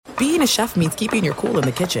Being a chef means keeping your cool in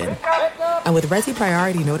the kitchen. And with Resi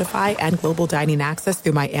Priority Notify and Global Dining Access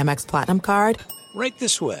through my Amex Platinum card, Right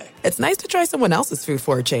this way. it's nice to try someone else's food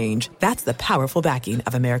for a change. That's the powerful backing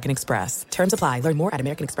of American Express. Terms apply. Learn more at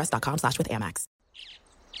americanexpress.com/withAmex.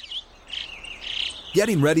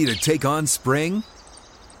 Getting ready to take on spring?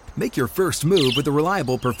 Make your first move with the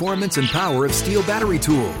reliable performance and power of Steel battery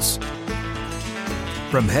tools.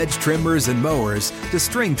 From hedge trimmers and mowers to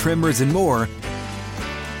string trimmers and more,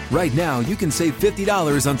 right now you can save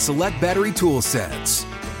 $50 on select battery tool sets.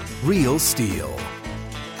 Real Steel.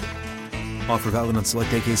 Offer valid on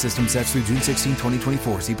select AK system sets through June 16,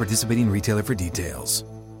 2024. See participating retailer for details.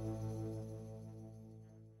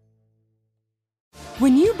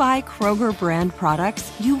 When you buy Kroger brand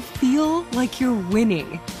products, you feel like you're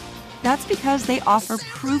winning. That's because they offer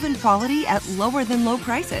proven quality at lower than low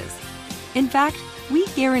prices. In fact, we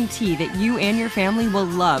guarantee that you and your family will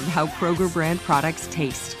love how Kroger brand products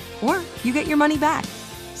taste, or you get your money back.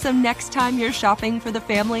 So next time you're shopping for the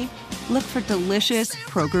family, look for delicious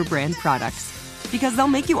Kroger brand products, because they'll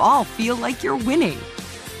make you all feel like you're winning.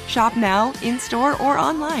 Shop now, in-store, or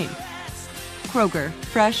online. Kroger,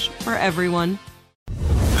 fresh for everyone.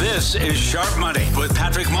 This is Sharp Money with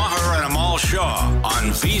Patrick Maher and Amal Shaw on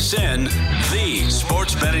VSiN, the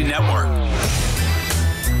Sports Betting Network.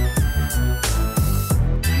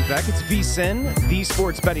 Back, it's VSiN, the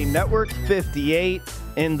Sports Betting Network. 58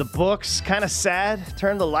 in the books. Kind of sad.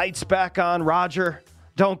 Turn the lights back on, Roger.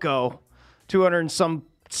 Don't go. 200 and some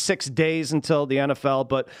 6 days until the NFL,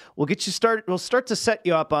 but we'll get you started. We'll start to set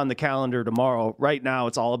you up on the calendar tomorrow. Right now,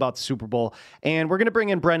 it's all about the Super Bowl, and we're going to bring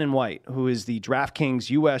in Brennan White, who is the DraftKings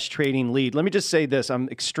U.S. trading lead. Let me just say this. I'm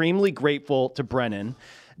extremely grateful to Brennan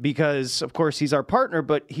because, of course, he's our partner,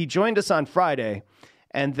 but he joined us on Friday,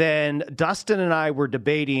 and then Dustin and I were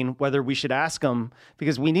debating whether we should ask him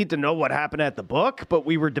because we need to know what happened at the book, but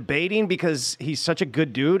we were debating because he's such a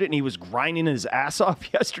good dude, and he was grinding his ass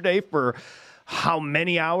off yesterday for how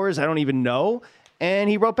many hours? I don't even know. And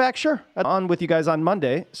he wrote back, sure, on with you guys on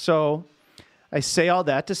Monday. So I say all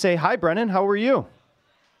that to say, hi, Brennan. How are you?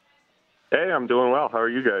 Hey, I'm doing well. How are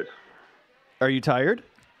you guys? Are you tired?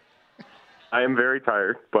 I am very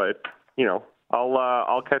tired, but, you know,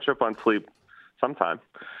 I'll catch up on sleep sometime.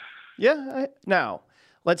 Yeah. Now,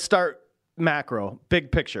 let's start macro,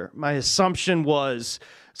 big picture. My assumption was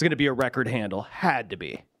it's going to be a record handle. Had to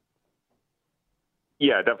be.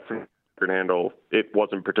 Yeah, definitely. Handle. It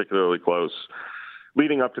wasn't particularly close.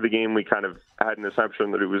 Leading up to the game, we kind of had an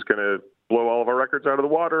assumption that it was going to blow all of our records out of the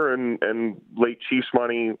water, and late Chiefs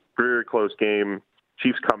money, very close game.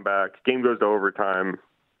 Chiefs come back, game goes to overtime,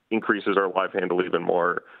 increases our live handle even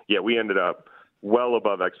more. Yeah, we ended up well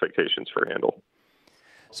above expectations for handle.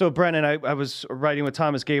 So, Brennan, I was writing with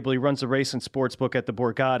Thomas Gable. He runs the race and sports book at the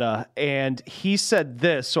Borgata, and he said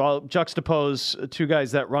this. So I'll juxtapose two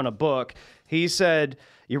guys that run a book. He said,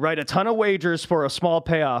 you write a ton of wagers for a small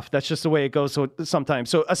payoff. That's just the way it goes sometimes.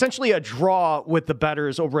 So essentially a draw with the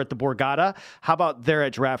bettors over at the Borgata. How about there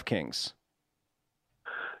at DraftKings?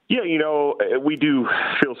 Yeah, you know, we do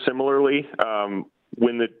feel similarly.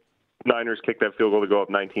 When the Niners kicked that field goal to go up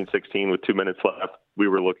 19-16 with 2 minutes left, we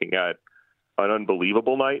were looking at an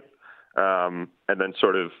unbelievable night. And then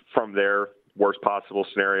sort of from there, worst possible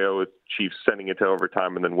scenario with Chiefs sending it to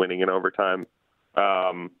overtime and then winning in overtime.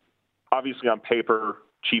 Obviously on paper,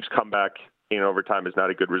 Chiefs comeback in overtime is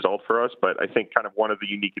not a good result for us, but I think kind of one of the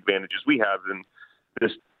unique advantages we have, and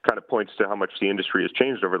this kind of points to how much the industry has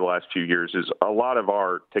changed over the last few years, is a lot of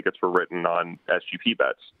our tickets were written on SGP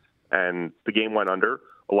bets, and the game went under.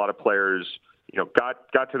 A lot of players, you know,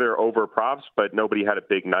 got to their over props, but nobody had a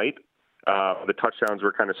big night. The touchdowns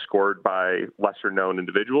were kind of scored by lesser known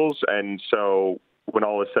individuals, and so when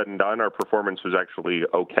all is said and done, our performance was actually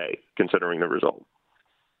okay considering the result.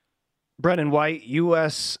 Brennan White,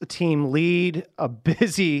 U.S. team lead, a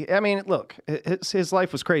busy, I mean, look, his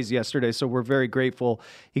life was crazy yesterday, so we're very grateful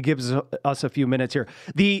he gives us a few minutes here.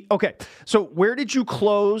 Okay, so where did you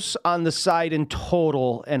close on the side in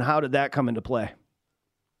total, and how did that come into play?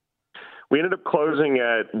 We ended up closing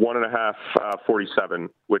at 1.5, 47,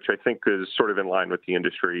 which I think is sort of in line with the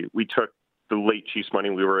industry. We took the late Chiefs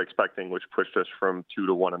money we were expecting, which pushed us from 2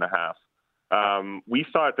 to 1.5. We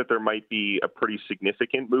thought that there might be a pretty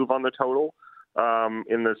significant move on the total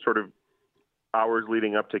in the sort of hours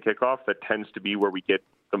leading up to kickoff. That tends to be where we get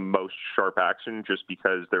the most sharp action just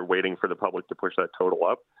because they're waiting for the public to push that total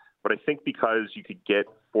up. But I think because you could get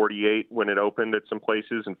 48 when it opened at some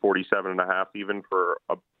places and 47.5 even for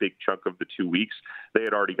a big chunk of the 2 weeks, they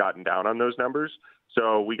had already gotten down on those numbers.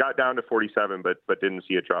 So we got down to 47, but didn't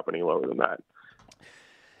see it drop any lower than that.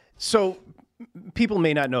 So people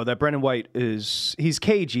may not know that Brendan White he's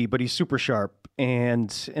cagey, but he's super sharp.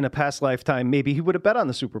 And in a past lifetime, maybe he would have bet on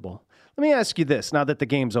the Super Bowl. Let me ask you this, now that the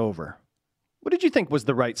game's over. What did you think was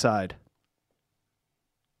the right side?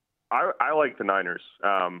 I like the Niners.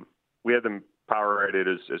 We had them power rated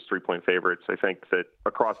as 3-point favorites. I think that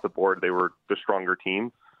across the board, they were the stronger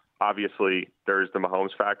team. Obviously, there's the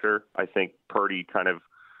Mahomes factor. I think Purdy kind of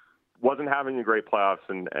wasn't having a great playoffs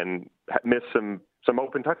and missed some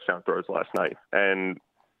open touchdown throws last night. And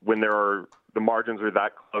when the margins are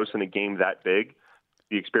that close in a game that big,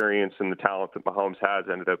 the experience and the talent that Mahomes has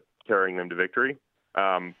ended up carrying them to victory.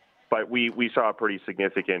 But we saw a pretty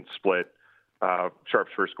significant split,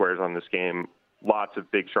 sharps for squares on this game. Lots of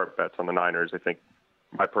big sharp bets on the Niners. I think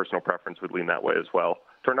my personal preference would lean that way as well.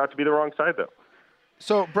 Turned out to be the wrong side, though.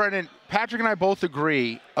 So, Brendan, Patrick and I both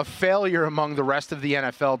agree a failure among the rest of the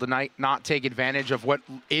NFL to not take advantage of what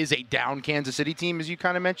is a down Kansas City team, as you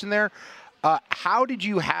kind of mentioned there. How did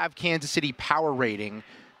you have Kansas City power rating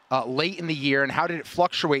late in the year, and how did it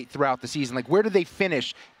fluctuate throughout the season? Like, where did they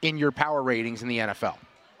finish in your power ratings in the NFL?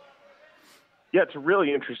 Yeah, it's a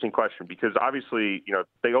really interesting question because obviously,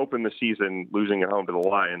 they opened the season losing at home to the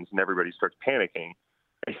Lions and everybody starts panicking.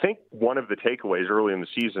 I think one of the takeaways early in the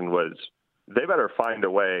season was they better find a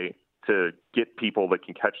way to get people that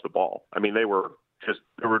can catch the ball. I mean, they were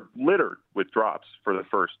littered with drops for the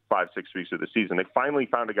first 5-6 weeks of the season. They finally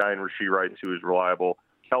found a guy in Rashee Rice who was reliable.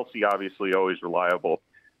 Kelsey, obviously, always reliable.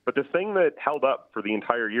 But the thing that held up for the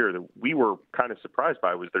entire year that we were kind of surprised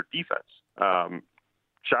by was their defense.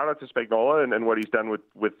 Shout out to Spagnuolo and what he's done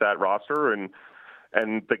with that roster and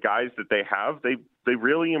the guys that they have. They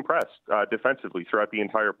really impressed defensively throughout the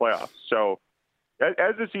entire playoffs. So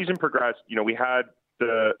as the season progressed, we had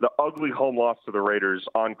the ugly home loss to the Raiders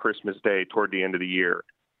on Christmas Day toward the end of the year.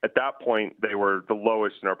 At that point, they were the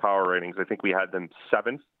lowest in our power ratings. I think we had them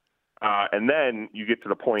 7th. And then you get to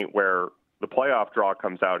the point where the playoff draw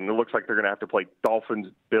comes out, and it looks like they're going to have to play Dolphins,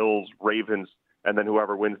 Bills, Ravens, and then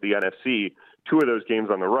whoever wins the NFC, 2 of those games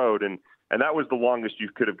on the road. And that was the longest you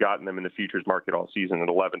could have gotten them in the futures market all season at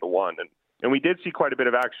 11-1. And we did see quite a bit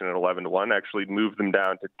of action at 11-1, actually moved them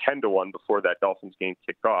down to 10-1 before that Dolphins game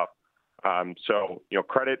kicked off. So,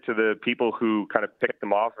 credit to the people who kind of picked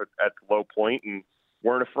them off at the low point and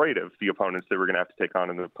weren't afraid of the opponents they were going to have to take on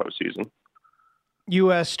in the postseason.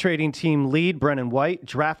 U.S. trading team lead, Brendan White,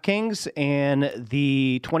 DraftKings, and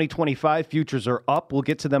the 2025 futures are up. We'll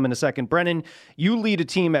get to them in a second. Brendan, you lead a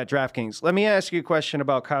team at DraftKings. Let me ask you a question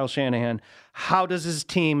about Kyle Shanahan. How does his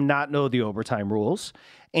team not know the overtime rules?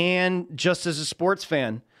 And just as a sports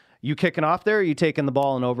fan, you kicking off there, or are you taking the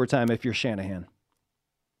ball in overtime if you're Shanahan?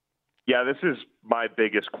 Yeah, this is my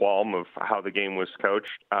biggest qualm of how the game was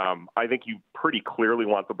coached. I think you pretty clearly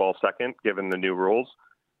want the ball second, given the new rules.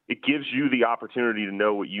 It gives you the opportunity to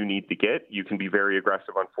know what you need to get. You can be very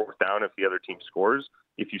aggressive on 4th down if the other team scores.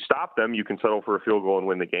 If you stop them, you can settle for a field goal and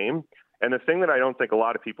win the game. And the thing that I don't think a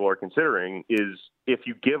lot of people are considering is if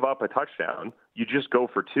you give up a touchdown, you just go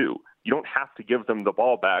for 2. You don't have to give them the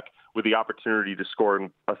ball back with the opportunity to score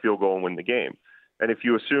a field goal and win the game. And if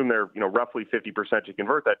you assume they're roughly 50% to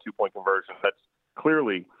convert that 2-point conversion, that's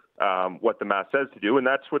clearly what the math says to do. And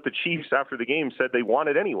that's what the Chiefs after the game said they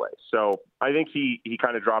wanted anyway. So I think he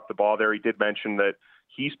kind of dropped the ball there. He did mention that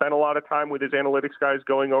he spent a lot of time with his analytics guys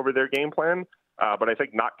going over their game plan. But I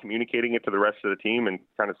think not communicating it to the rest of the team and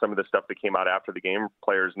kind of some of the stuff that came out after the game,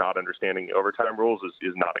 players not understanding the overtime rules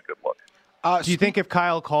is not a good look. Do you think if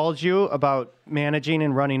Kyle called you about managing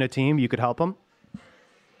and running a team, you could help him?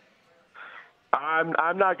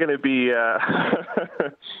 I'm not going to be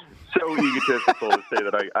so egotistical to say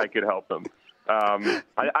that I could help him.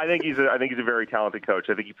 I think he's a very talented coach.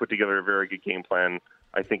 I think he put together a very good game plan.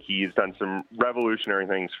 I think he's done some revolutionary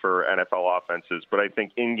things for NFL offenses, but I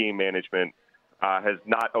think in-game management has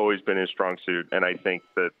not always been his strong suit. And I think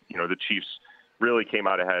that the Chiefs really came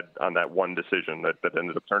out ahead on that one decision that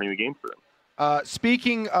ended up turning the game for them.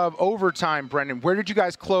 Speaking of overtime, Brendan, where did you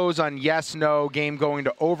guys close on yes, no, game going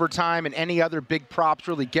to overtime, and any other big props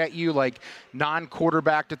really get you, like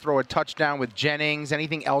non-quarterback to throw a touchdown with Jennings?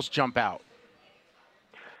 Anything else jump out?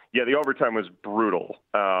 Yeah, the overtime was brutal.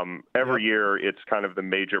 Every year, it's kind of the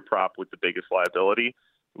major prop with the biggest liability.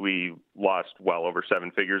 We lost well over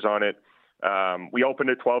 7 figures on it. We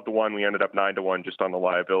opened at 12-1. We ended up 9-1 just on the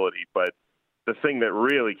liability, but the thing that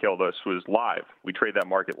really killed us was live. We trade that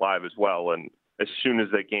market live as well, and as soon as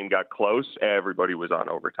that game got close, everybody was on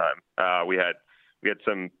overtime. We had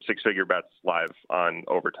some 6-figure bets live on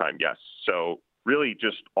overtime, yes. So really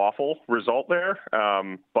just awful result there,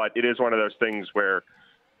 but it is one of those things where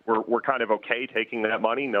we're kind of okay taking that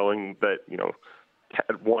money, knowing that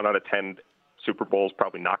 1 out of 10 Super Bowl is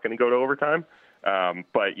probably not going to go to overtime.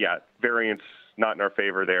 But yeah, variance not in our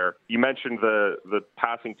favor there. You mentioned the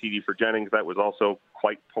passing TD for Jennings. That was also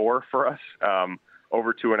quite poor for us.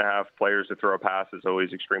 Over 2.5 players to throw a pass is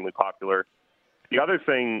always extremely popular. The other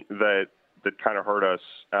thing that kind of hurt us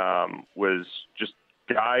was just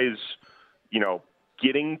guys,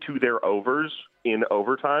 getting to their overs in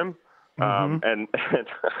overtime. And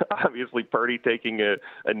obviously Purdy taking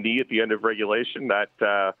a knee at the end of regulation,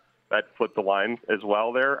 that flipped the line as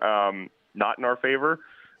well there. Not in our favor.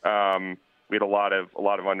 We had a lot of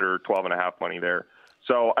under 12.5 money there.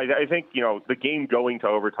 So I think, the game going to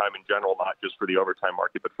overtime in general, not just for the overtime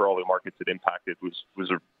market, but for all the markets it impacted,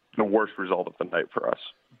 was the worst result of the night for us.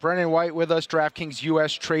 Brendan White with us, DraftKings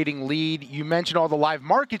U.S. trading lead. You mentioned all the live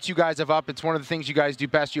markets you guys have up. It's one of the things you guys do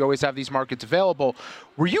best. You always have these markets available.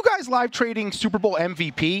 Were you guys live trading Super Bowl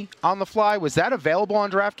MVP on the fly? Was that available on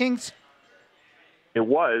DraftKings? It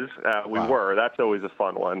was. We Wow. were. That's always a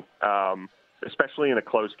fun one, especially in a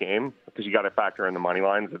close game, because you got to factor in the money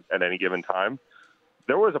lines at any given time.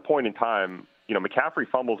 There was a point in time, McCaffrey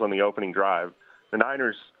fumbles on the opening drive. The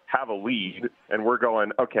Niners have a lead, and we're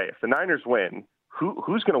going, okay, if the Niners win,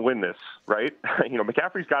 who's going to win this, right?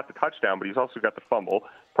 McCaffrey's got the touchdown, but he's also got the fumble.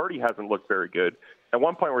 Purdy hasn't looked very good. At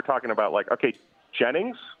one point, we're talking about, okay,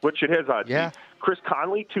 Jennings, what should his odds be? Chris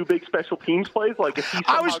Conley, 2 big special teams plays? If he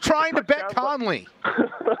I was trying to bet Conley.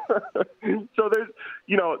 So there's,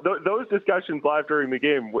 those discussions live during the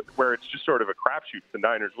game where it's just sort of a crapshoot if the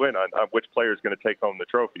Niners win on which player is going to take home the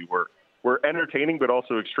trophy. We're entertaining, but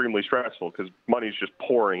also extremely stressful because money's just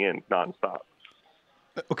pouring in nonstop.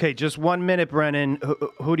 Okay, just 1 minute, Brennan.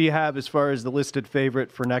 Who do you have as far as the listed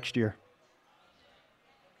favorite for next year?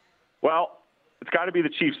 Well, it's got to be the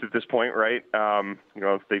Chiefs at this point, right?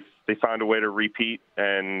 They found a way to repeat,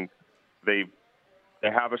 and they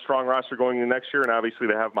have a strong roster going into next year, and obviously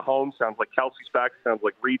they have Mahomes. Sounds like Kelsey's back. Sounds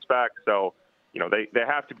like Reed's back. So, they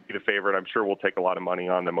have to be the favorite. I'm sure we'll take a lot of money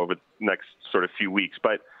on them over the next sort of few weeks.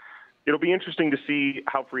 But it'll be interesting to see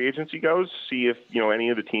how free agency goes, see if, any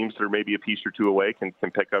of the teams that are maybe a piece or two away can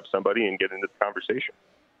pick up somebody and get into the conversation.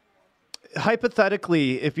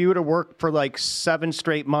 Hypothetically, if you were to work for 7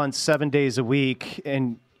 straight months, 7 days a week,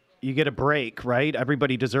 and you get a break, right?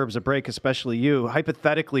 Everybody deserves a break, especially you.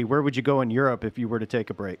 Hypothetically, where would you go in Europe if you were to take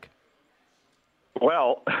a break?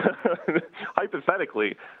 Well,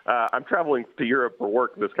 hypothetically, I'm traveling to Europe for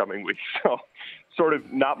work this coming week, so sort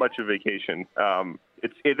of not much of vacation.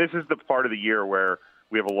 This is the part of the year where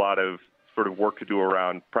we have a lot of sort of work to do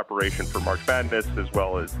around preparation for March Madness as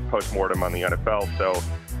well as postmortem on the NFL. So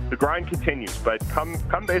the grind continues, but come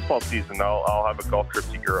baseball season, I'll have a golf trip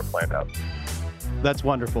to Europe planned out. That's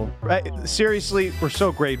wonderful. Seriously, we're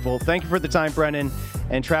so grateful. Thank you for the time, Brennan,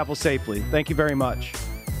 and travel safely. Thank you very much.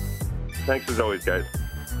 Thanks as always, guys.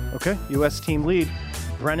 Okay, U.S. team lead,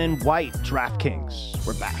 Brennan White, DraftKings.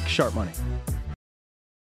 We're back. Sharp Money.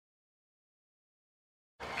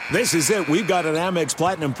 This is it. We've got an Amex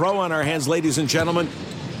Platinum Pro on our hands, ladies and gentlemen.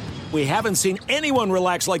 We haven't seen anyone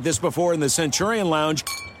relax like this before in the Centurion Lounge.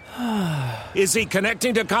 Is he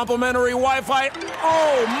connecting to complimentary Wi-Fi?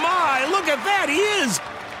 Oh, my. Look at that. He is.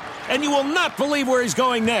 And you will not believe where he's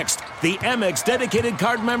going next. The Amex dedicated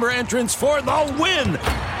card member entrance for the win.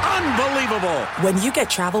 Unbelievable. When you get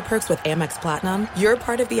travel perks with Amex Platinum, you're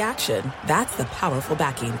part of the action. That's the powerful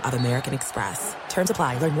backing of American Express. Terms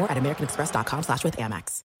apply. Learn more at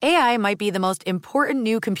americanexpress.com/withAmex. AI might be the most important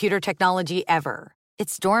new computer technology ever.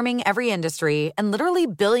 It's storming every industry, and literally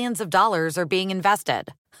billions of dollars are being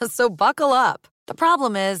invested. So buckle up. The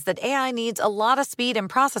problem is that AI needs a lot of speed and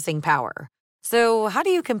processing power. So how do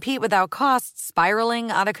you compete without costs spiraling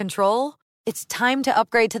out of control? It's time to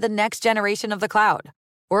upgrade to the next generation of the cloud.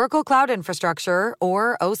 Oracle Cloud Infrastructure,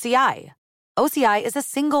 or OCI. OCI is a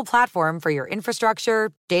single platform for your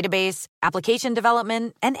infrastructure, database, application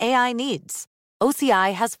development, and AI needs.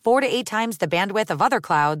 OCI has 4 to 8 times the bandwidth of other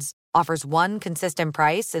clouds, offers one consistent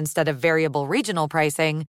price instead of variable regional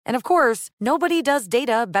pricing, and of course, nobody does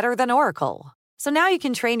data better than Oracle. So now you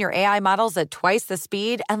can train your AI models at twice the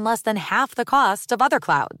speed and less than half the cost of other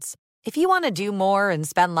clouds. If you want to do more and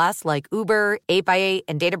spend less like Uber, 8x8,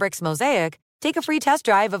 and Databricks Mosaic, take a free test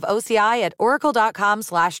drive of OCI at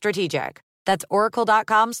oracle.com/strategic. That's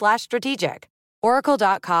oracle.com/strategic.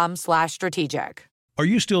 Oracle.com/strategic. Are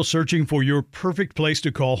you still searching for your perfect place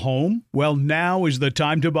to call home? Well, now is the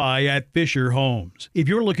time to buy at Fisher Homes. If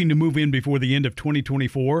you're looking to move in before the end of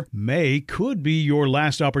 2024, May could be your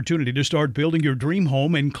last opportunity to start building your dream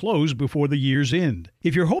home and close before the year's end.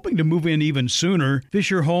 If you're hoping to move in even sooner,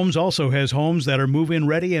 Fisher Homes also has homes that are move-in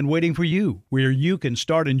ready and waiting for you, where you can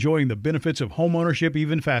start enjoying the benefits of homeownership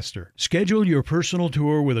even faster. Schedule your personal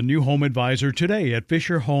tour with a new home advisor today at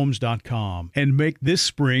FisherHomes.com and make this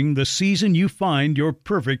spring the season you find your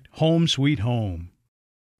perfect home sweet home.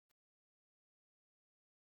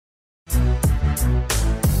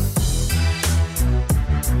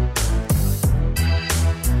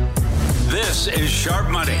 This is Sharp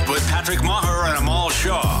Money with Patrick Maher and Amal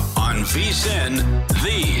Shaw on VSiN,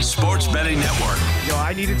 the Sports Betting Network. Yo,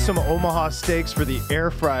 I needed some Omaha steaks for the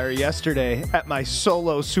air fryer yesterday at my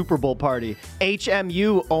solo Super Bowl party.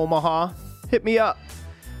 HMU Omaha, hit me up.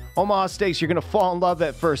 Omaha Steaks, you're going to fall in love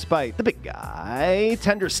at first bite. The big guy,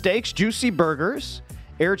 tender steaks, juicy burgers,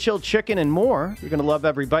 air-chilled chicken, and more. You're going to love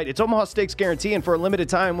every bite. It's Omaha Steaks Guarantee, and for a limited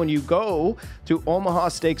time, when you go to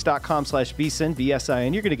omahasteaks.com/VSiN,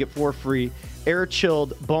 VSIN, you're going to get 4 free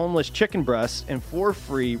air-chilled boneless chicken breasts and 4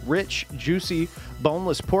 free rich, juicy,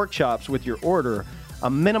 boneless pork chops with your order. A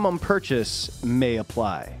minimum purchase may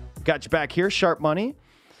apply. Got you back here, Sharp Money.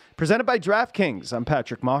 Presented by DraftKings. I'm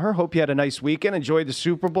Patrick Maher. Hope you had a nice weekend. Enjoyed the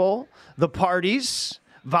Super Bowl, the parties,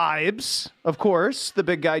 vibes, of course. The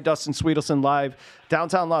big guy, Dustin Sweetelson, live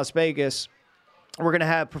downtown Las Vegas. We're going to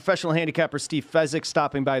have professional handicapper Steve Fezzik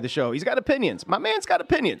stopping by the show. He's got opinions. My man's got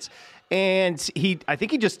opinions. And I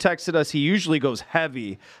think he just texted us. He usually goes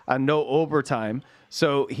heavy on no overtime.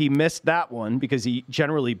 So he missed that one because he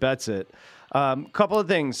generally bets it. Couple of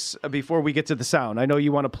things before we get to the sound. I know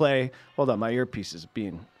you want to play. Hold on, my earpiece is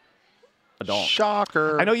being a donk.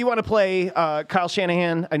 Shocker. I know you want to play Kyle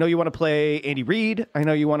Shanahan. I know you want to play Andy Reid. I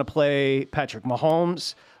know you want to play Patrick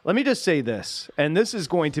Mahomes. Let me just say this, and this is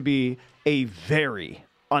going to be a very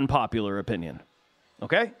unpopular opinion,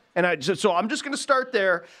 okay? And so I'm just going to start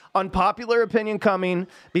there. Unpopular opinion coming,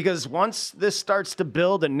 because once this starts to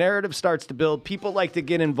build, a narrative starts to build, people like to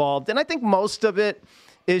get involved. And I think most of it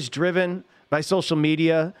is driven by social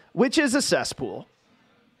media, which is a cesspool.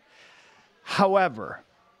 However,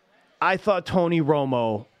 I thought Tony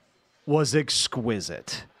Romo was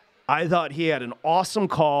exquisite. I thought he had an awesome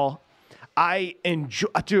call. I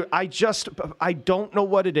don't know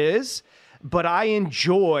what it is, but I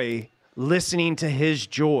enjoy listening to his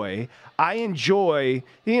joy. I enjoy,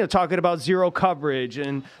 talking about zero coverage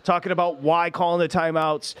and talking about why calling the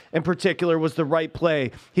timeouts in particular was the right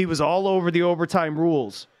play. He was all over the overtime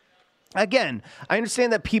rules. Again, I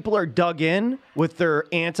understand that people are dug in with their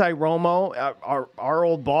anti-Romo. Our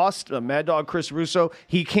old boss, Mad Dog Chris Russo,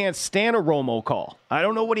 he can't stand a Romo call. I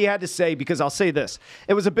don't know what he had to say, because I'll say this.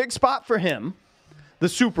 It was a big spot for him, the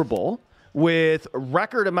Super Bowl, with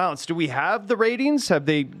record amounts. Do we have the ratings? Have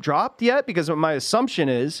they dropped yet? Because my assumption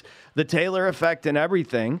is the Taylor effect and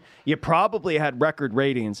everything, you probably had record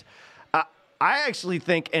ratings. I actually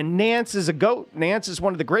think, and Nance is a GOAT. Nance is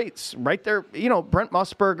one of the greats right there. Brent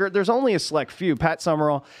Musburger, there's only a select few. Pat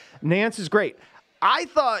Summerall. Nance is great. I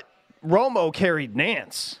thought Romo carried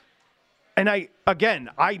Nance. And I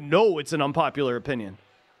know it's an unpopular opinion.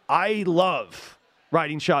 I love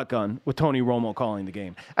riding shotgun with Tony Romo calling the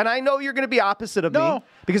game. And I know you're going to be opposite of me,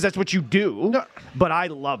 because that's what you do, but I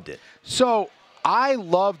loved it. So I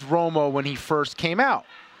loved Romo when he first came out.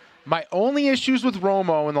 My only issues with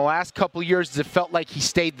Romo in the last couple of years is it felt like he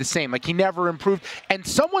stayed the same, like he never improved. And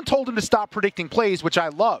someone told him to stop predicting plays, which I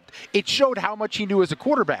loved. It showed how much he knew as a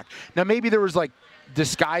quarterback. Now, maybe there was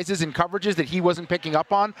disguises and coverages that he wasn't picking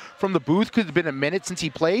up on from the booth, because it's been a minute since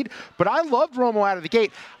he played. But I loved Romo out of the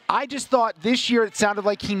gate. I just thought this year it sounded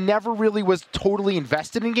like he never really was totally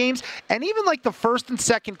invested in games. And even the first and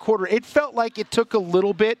second quarter, it felt like it took a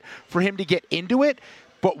little bit for him to get into it.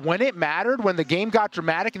 But when it mattered, when the game got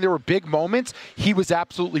dramatic and there were big moments, he was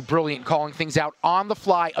absolutely brilliant calling things out on the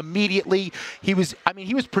fly immediately. He was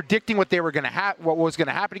predicting what they were going to what was going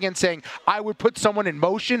to happen again, saying, I would put someone in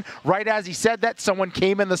motion. Right as he said that, someone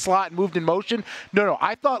came in the slot and moved in motion. No,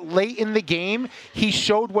 I thought late in the game he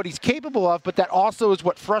showed what he's capable of, but that also is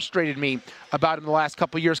what frustrated me about him the last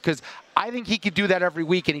couple of years, because I think he could do that every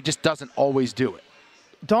week and he just doesn't always do it.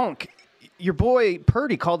 Donk, your boy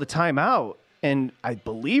Purdy called a timeout. And I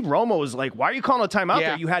believe Romo was like, why are you calling a timeout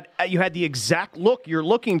there? You had the exact look you're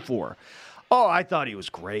looking for. Oh, I thought he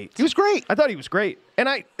was great. He was great. I thought he was great.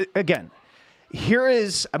 And here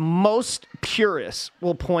is most purists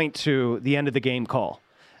will point to the end of the game call,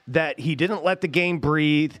 that he didn't let the game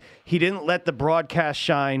breathe. He didn't let the broadcast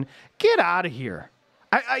shine. Get out of here.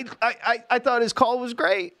 I thought his call was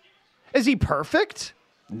great. Is he perfect?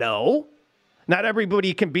 No. Not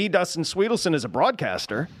everybody can be Dustin Sweetelson as a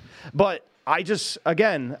broadcaster, but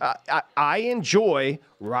I enjoy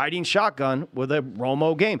riding shotgun with a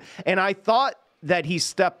Romo game. And I thought that he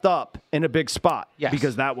stepped up in a big spot. Yes.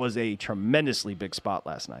 Because that was a tremendously big spot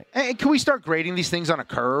last night. And can we start grading these things on a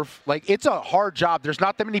curve? Like, it's a hard job. There's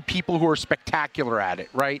not that many people who are spectacular at it,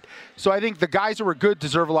 right? So I think the guys who are good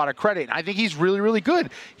deserve a lot of credit. And I think he's really, really good.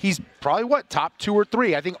 He's probably, top 2 or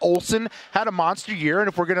 3. I think Olsen had a monster year. And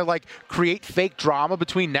if we're going to, create fake drama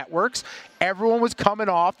between networks, everyone was coming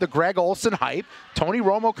off the Greg Olsen hype. Tony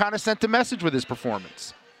Romo kind of sent a message with his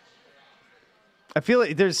performance. I feel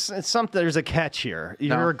like there's a catch here.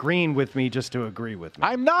 You're agreeing with me just to agree with me.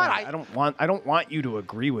 I'm not. I don't want you to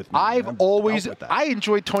agree with me. I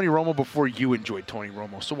enjoyed Tony Romo before you enjoyed Tony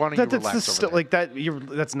Romo. So why don't you relax over there?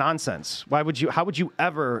 That's nonsense. How would you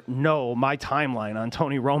ever know my timeline on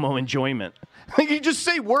Tony Romo enjoyment? You just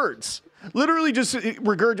say words. Literally just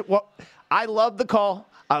regurgitate. Well, I love the call.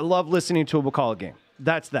 I love listening to him call a game.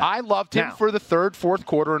 That's that. I loved him for the third, fourth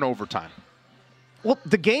quarter, and overtime. Well,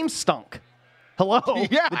 the game stunk. Hello?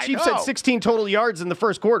 Yeah, the Chiefs had 16 total yards in the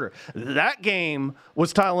first quarter. That game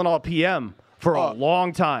was Tylenol PM for a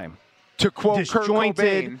long time. To quote Kurt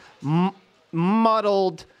Cobain.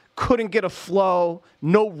 Muddled, couldn't get a flow,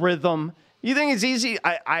 no rhythm. You think it's easy?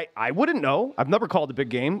 I wouldn't know. I've never called a big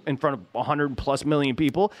game in front of 100+ million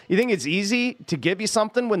people. You think it's easy to give you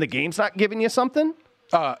something when the game's not giving you something?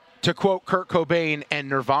 To quote Kurt Cobain and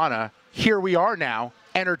Nirvana, here we are now.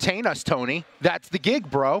 Entertain us, Tony. That's the gig,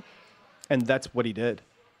 bro. And that's what he did.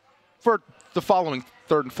 For the following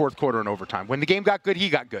third and fourth quarter and overtime. When the game got good, he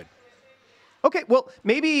got good. Okay, well,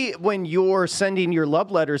 maybe when you're sending your love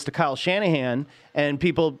letters to Kyle Shanahan and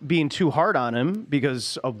people being too hard on him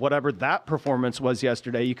because of whatever that performance was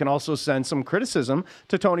yesterday, you can also send some criticism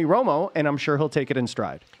to Tony Romo, and I'm sure he'll take it in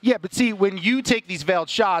stride. Yeah, but see, when you take these veiled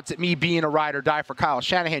shots at me being a ride or die for Kyle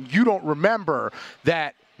Shanahan, you don't remember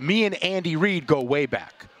that me and Andy Reid go way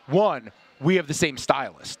back. One, we have the same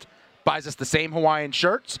stylist. Buys us the same Hawaiian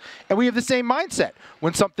shirts, and we have the same mindset.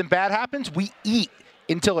 When something bad happens, we eat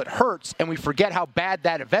until it hurts, and we forget how bad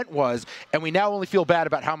that event was, and we now only feel bad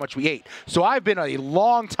about how much we ate. So I've been a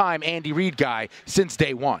long-time Andy Reid guy since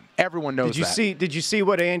day one. Everyone knows that. Did you see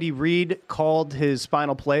what Andy Reid called his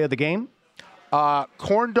final play of the game?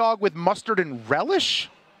 Corn dog with mustard and relish?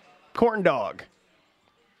 Corn dog.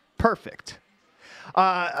 Perfect.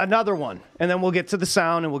 Another one, and then we'll get to the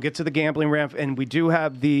sound and we'll get to the gambling ramp, and we do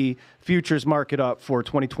have the futures market up for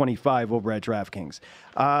 2025 over at DraftKings.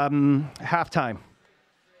 Halftime.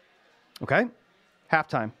 Okay?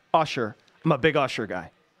 Halftime. Usher. I'm a big Usher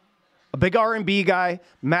guy. A big R&B guy.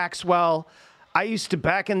 Maxwell. I used to,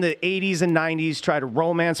 back in the 80s and 90s, try to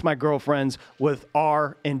romance my girlfriends with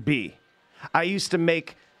R&B. I used to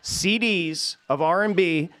make CDs of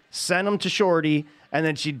R&B, send them to Shorty, and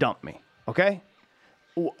then she'd dump me. Okay?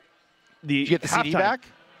 Did you get the CD back?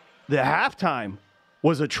 The halftime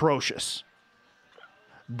was atrocious.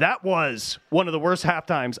 That was one of the worst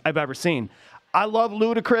halftimes I've ever seen. I love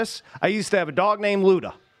Ludacris. I used to have a dog named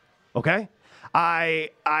Luda. Okay? I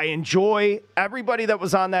enjoy everybody that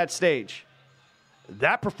was on that stage.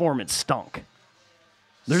 That performance stunk.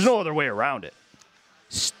 There's no other way around it.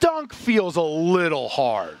 Stunk feels a little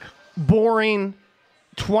hard. Boring.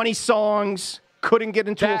 20 songs. Couldn't get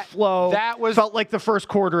into a flow. Felt like the first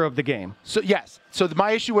quarter of the game. So, yes. So my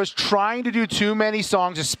issue was trying to do too many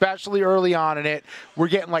songs, especially early on in it. We're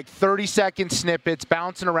getting 30-second snippets,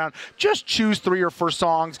 bouncing around. Just choose 3 or 4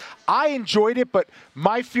 songs. I enjoyed it, but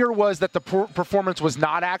my fear was that the performance was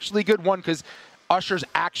not actually good. One, because Usher's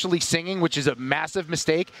actually singing, which is a massive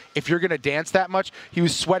mistake. If you're going to dance that much, he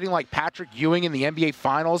was sweating like Patrick Ewing in the NBA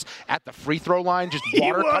Finals at the free throw line, just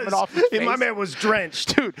water coming off his face. My man was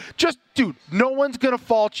drenched. Dude, no one's going to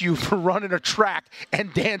fault you for running a track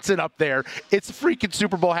and dancing up there. It's a freaking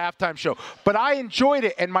Super Bowl halftime show. But I enjoyed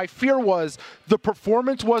it, and my fear was the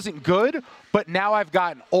performance wasn't good, but now I've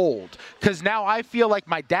gotten old. Because now I feel like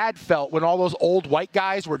my dad felt when all those old white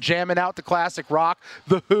guys were jamming out to classic rock,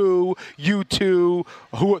 The Who, U2,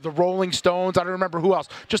 the Rolling Stones, I don't remember who else.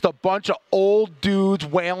 Just a bunch of old dudes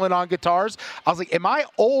wailing on guitars. I was like, am I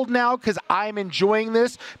old now because I'm enjoying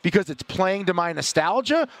this because it's playing to my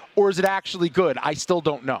nostalgia, or is it actually good? I still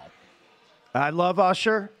don't know. I love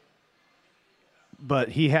Usher, but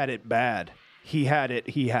he had it bad. He had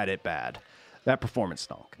it bad. That performance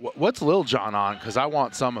stunk. What's Lil Jon on? Because I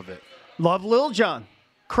want some of it. Love Lil Jon.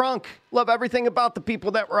 Crunk. Love everything about the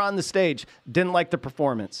people that were on the stage. Didn't like the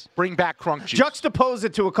performance. Bring back Crunk juice. Juxtapose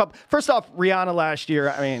it to a couple. First off, Rihanna last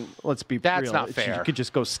year, I mean, let's be real. That's not fair. You could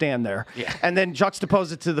just go stand there. Yeah. And then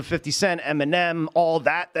juxtapose it to the 50 Cent, Eminem, all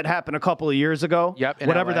that happened a couple of years ago. Yep.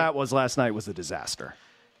 Whatever that was last night was a disaster.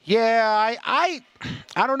 Yeah, I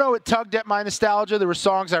don't know. It tugged at my nostalgia. There were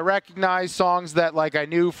songs I recognized, songs that I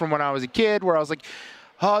knew from when I was a kid, where I was like,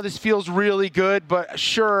 oh, this feels really good, but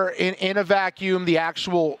sure, in a vacuum, the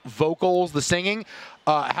actual vocals, the singing.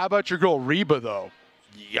 How about your girl Reba, though?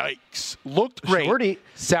 Yikes. Looked great. Shorty.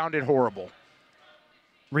 Sounded horrible.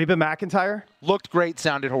 Reba McEntire? Looked great,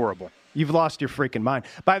 sounded horrible. You've lost your freaking mind.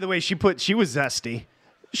 By the way, she was zesty.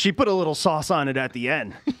 She put a little sauce on it at the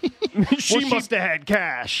end. she must have had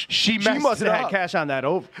cash. She must have had cash on that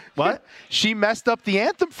over. What? She messed up the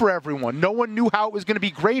anthem for everyone. No one knew how it was going to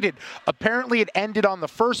be graded. Apparently, it ended on the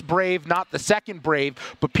first Brave, not the second Brave,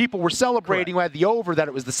 but people were celebrating at the over that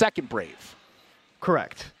it was the second Brave.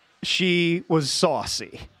 Correct. She was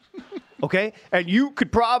saucy. Okay? And you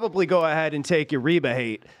could probably go ahead and take your Reba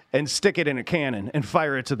hate and stick it in a cannon and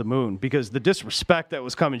fire it to the moon, because the disrespect that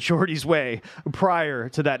was coming Shorty's way prior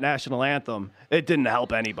to that national anthem, it didn't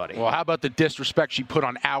help anybody. Well, how about the disrespect she put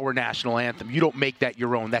on our national anthem? You don't make that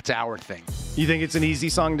your own. That's our thing. You think it's an easy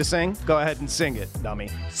song to sing? Go ahead and sing it, dummy.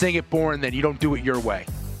 Sing it, Born, then you don't do it your way.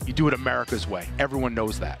 You do it America's way. Everyone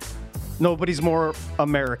knows that. Nobody's more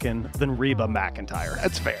American than Reba McEntire.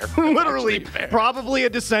 That's fair. Literally, fair. Probably a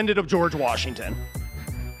descendant of George Washington.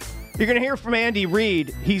 You're going to hear from Andy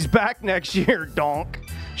Reid. He's back next year, donk.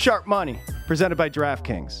 Sharp Money, presented by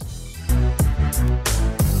DraftKings.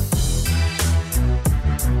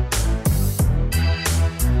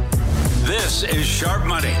 This is Sharp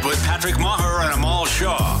Money with Patrick Maher and Amal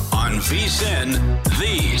Shaw on VSiN,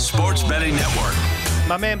 the Sports Betting Network.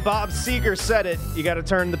 My man Bob Seeger said it. You got to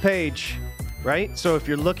turn the page, right? So if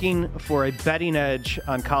you're looking for a betting edge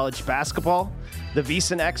on college basketball, the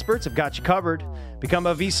VSiN experts have got you covered. Become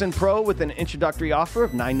a VSiN Pro with an introductory offer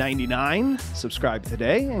of $9.99. Subscribe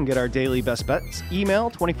today and get our daily best bets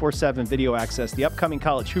email, 24/7 video access, the upcoming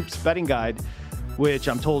college hoops betting guide, which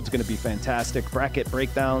I'm told is going to be fantastic, bracket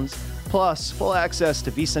breakdowns, plus full access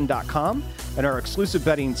to VSiN.com and our exclusive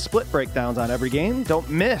betting split breakdowns on every game. Don't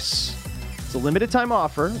miss. It's a limited time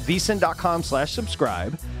offer,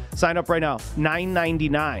 VSiN.com/subscribe. Sign up right now,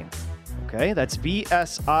 $9.99. Okay, that's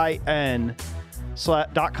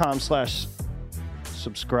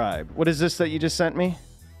VSIN.com/subscribe. What is this that you just sent me?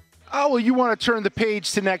 Oh, well, you want to turn the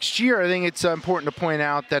page to next year. I think it's important to point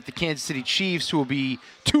out that the Kansas City Chiefs, who will be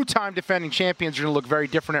two-time defending champions, are going to look very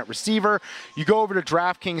different at receiver. You go over to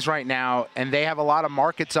DraftKings right now, and they have a lot of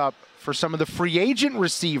markets up for some of the free agent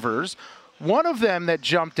receivers. One of them that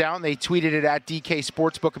jumped out, and they tweeted it at DK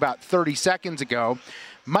Sportsbook about 30 seconds ago,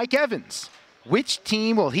 Mike Evans. Which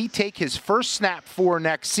team will he take his first snap for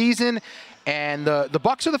next season? And the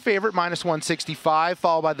Bucs are the favorite, -165,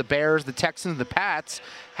 followed by the Bears, the Texans, the Pats.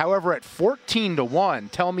 However, at 14-1,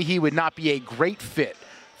 tell me he would not be a great fit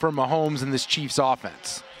for Mahomes in this Chiefs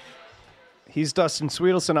offense. He's Dustin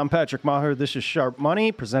Sweetelson. I'm Patrick Maher. This is Sharp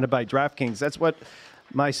Money, presented by DraftKings. That's what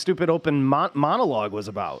my stupid open monologue was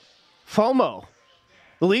about. FOMO.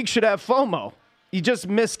 The league should have FOMO. You just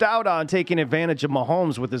missed out on taking advantage of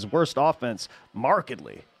Mahomes with his worst offense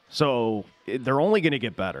markedly. So they're only going to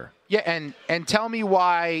get better. Yeah, and tell me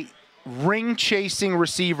why ring-chasing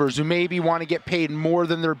receivers who maybe want to get paid more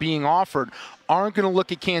than they're being offered aren't going to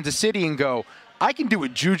look at Kansas City and go, I can do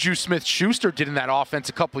what Juju Smith-Schuster did in that offense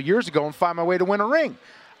a couple years ago and find my way to win a ring.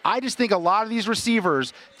 I just think a lot of these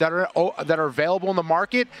receivers that are available in the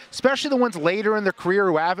market, especially the ones later in their career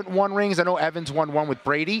who haven't won rings. I know Evans won one with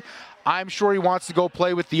Brady. I'm sure he wants to go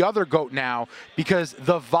play with the other GOAT now, because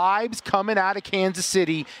the vibes coming out of Kansas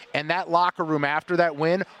City and that locker room after that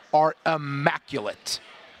win are immaculate.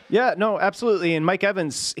 Yeah, no, absolutely. And Mike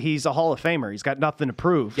Evans, he's a Hall of Famer. He's got nothing to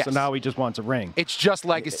prove, yes. So now he just wants a ring. It's just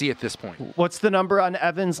legacy at this point. What's the number on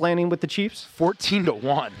Evans landing with the Chiefs?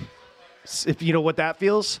 14-1. If you know what that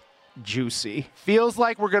feels? Juicy. Feels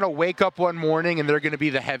like we're going to wake up one morning and they're going to be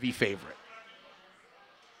the heavy favorite.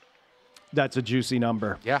 That's a juicy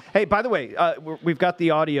number. Yeah. Hey, by the way, we've got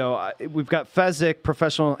the audio. We've got Fezzik,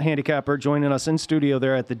 professional handicapper, joining us in studio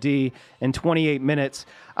there at the D in 28 minutes.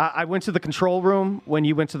 I went to the control room when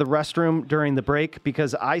you went to the restroom during the break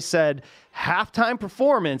because I said halftime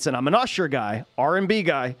performance, and I'm an Usher guy, R&B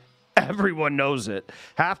guy. Everyone knows it.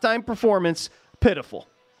 Halftime performance, pitiful,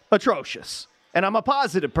 atrocious. And I'm a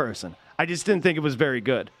positive person. I just didn't think it was very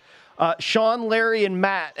good. Sean, Larry, and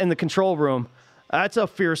Matt in the control room. That's a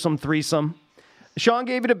fearsome threesome. Sean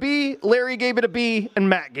gave it a B, Larry gave it a B, and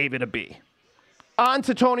Matt gave it a B. On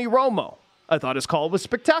to Tony Romo. I thought his call was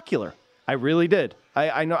spectacular. I really did.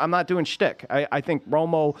 I know I'm not doing shtick. I think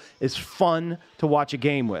Romo is fun to watch a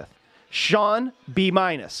game with. Sean, B-.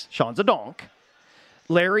 Sean's a donk.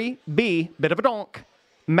 Larry, B, bit of a donk.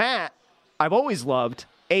 Matt, I've always loved,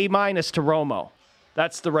 A- to Romo.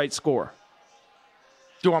 That's the right score.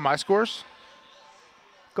 Do you want my scores?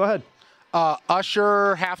 Go ahead.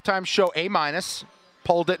 Usher, halftime show, A-.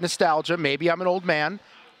 pulled at nostalgia. Maybe I'm an old man.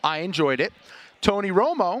 I enjoyed it. Tony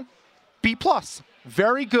Romo, B+.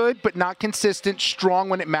 Very good, but not consistent. Strong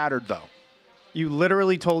when it mattered, though. You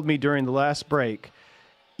literally told me during the last break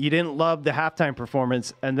you didn't love the halftime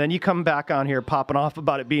performance, and then you come back on here popping off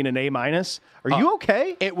about it being an A-. Are you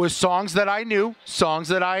okay? It was songs that I knew, songs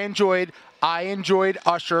that I enjoyed. I enjoyed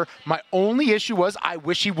Usher. My only issue was I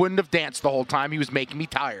wish he wouldn't have danced the whole time. He was making me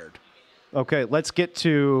tired. Okay, let's get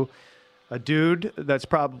to a dude that's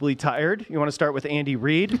probably tired. You want to start with Andy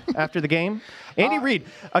Reid after the game? Andy Reid,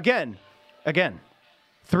 again,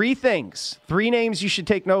 3 things, 3 names you should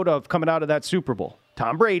take note of coming out of that Super Bowl.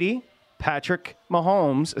 Tom Brady, Patrick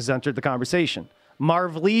Mahomes has entered the conversation.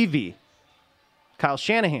 Marv Levy, Kyle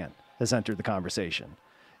Shanahan has entered the conversation.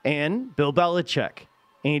 And Bill Belichick,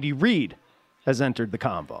 Andy Reid has entered the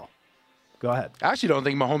convo. Go ahead. I actually don't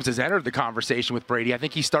think Mahomes has entered the conversation with Brady. I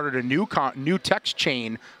think he started a new text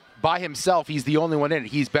chain by himself. He's the only one in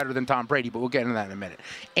it. He's better than Tom Brady, but we'll get into that in a minute.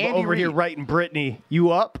 Andy over Reid, here writing Brittany,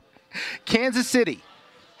 you up? Kansas City.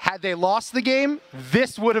 Had they lost the game,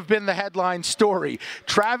 this would have been the headline story.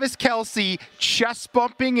 Travis Kelce chest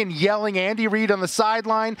bumping and yelling Andy Reid on the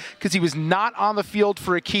sideline because he was not on the field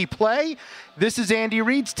for a key play. This is Andy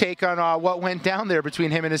Reid's take on what went down there between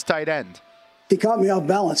him and his tight end. He caught me off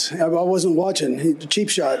balance. I wasn't watching. He cheap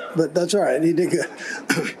shot, but that's all right. He did good.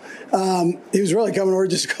 He was really coming over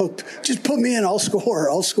just put me in. I'll score.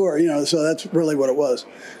 So that's really what it was.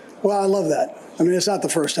 Well, I love that. I mean, it's not the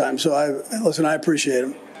first time. So I appreciate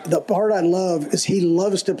him. The part I love is he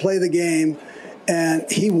loves to play the game, and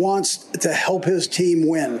he wants to help his team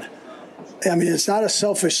win. I mean, it's not a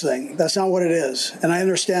selfish thing. That's not what it is, and I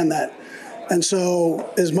understand that. And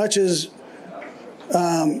so as much as,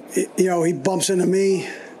 he bumps into me,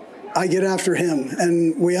 I get after him,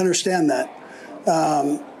 and we understand that.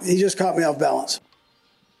 He just caught me off balance.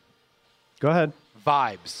 Go ahead.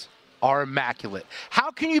 Vibes are immaculate. How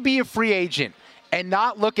can you be a free agent and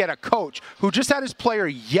not look at a coach who just had his player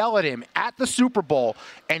yell at him at the Super Bowl,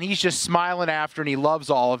 and he's just smiling after, and he loves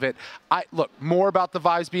all of it? Look, more about the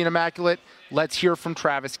vibes being immaculate, let's hear from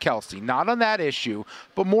Travis Kelce. Not on that issue,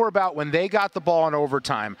 but more about when they got the ball in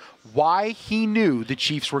overtime, why he knew the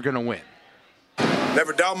Chiefs were going to win.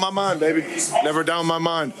 Never doubt in my mind, baby. Never doubt in my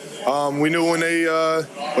mind. We knew when they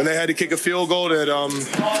had to kick a field goal that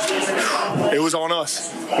it was on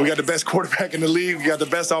us. We got the best quarterback in the league. We got the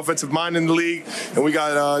best offensive mind in the league, and we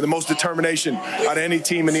got the most determination out of any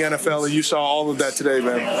team in the NFL. And you saw all of that today,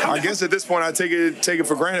 man. I guess at this point I take it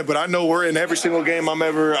for granted, but I know we're in every single game I've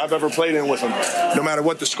ever played in with him. No matter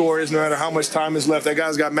what the score is, no matter how much time is left, that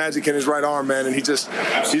guy's got magic in his right arm, man, and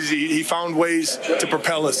he found ways to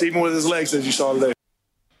propel us, even with his legs, as you saw today.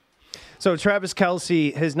 So Travis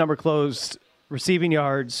Kelce, his number closed receiving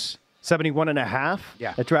yards 71.5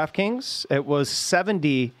 at DraftKings. It was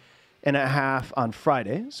 70.5 on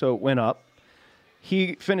Friday, so it went up.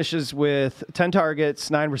 He finishes with 10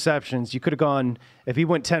 targets, 9 receptions. You could have gone, if he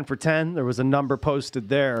went 10 for 10, there was a number posted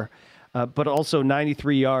there, but also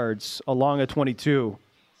 93 yards along a 22.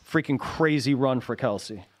 Freaking crazy run for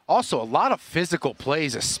Kelce. Also, a lot of physical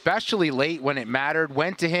plays, especially late when it mattered.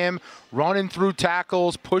 Went to him, running through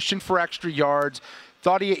tackles, pushing for extra yards.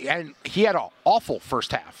 He had an awful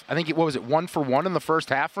first half. I think what was it, 1 for 1 in the first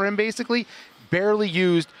half for him, basically. Barely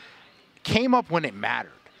used. Came up when it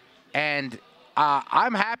mattered. And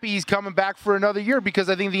I'm happy he's coming back for another year because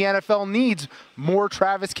I think the NFL needs more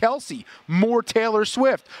Travis Kelce, more Taylor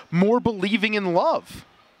Swift, more believing in love.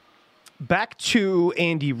 Back to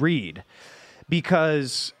Andy Reid.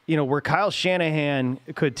 Because, where Kyle Shanahan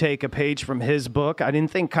could take a page from his book, I didn't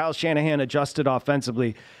think Kyle Shanahan adjusted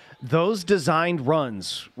offensively. Those designed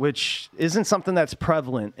runs, which isn't something that's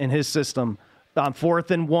prevalent in his system, on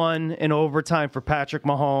 4th and 1 in overtime for Patrick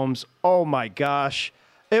Mahomes, oh my gosh,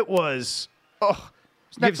 it was,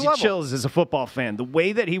 gives you chills as a football fan. The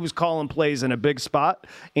way that he was calling plays in a big spot,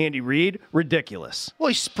 Andy Reid, ridiculous. Well,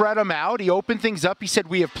 he spread them out. He opened things up. He said,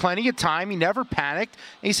 we have plenty of time. He never panicked.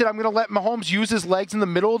 And he said, I'm going to let Mahomes use his legs in the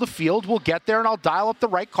middle of the field. We'll get there, and I'll dial up the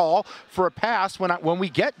right call for a pass when we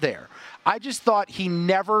get there. I just thought he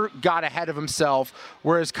never got ahead of himself,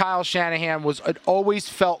 whereas Kyle Shanahan it always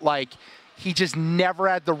felt like he just never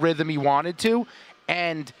had the rhythm he wanted to.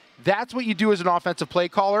 And that's what you do as an offensive play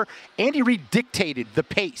caller. Andy Reid dictated the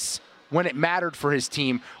pace when it mattered for his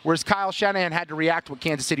team, whereas Kyle Shanahan had to react to what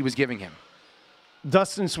Kansas City was giving him.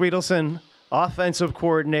 Dustin Sweetelson, offensive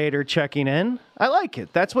coordinator, checking in. I like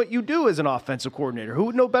it. That's what you do as an offensive coordinator. Who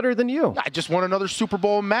would know better than you? I just won another Super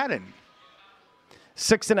Bowl in Madden.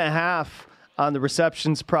 6.5 on the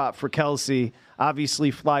receptions prop for Kelsey.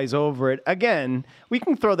 Obviously flies over it. Again, we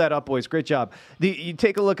can throw that up, boys. Great job. You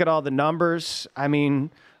take a look at all the numbers. I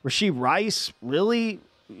mean, Rashee Rice, really,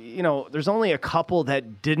 there's only a couple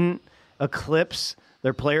that didn't eclipse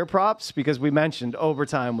their player props because we mentioned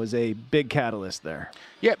overtime was a big catalyst there.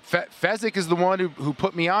 Yeah, Fezzik is the one who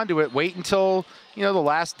put me onto it. Wait until, the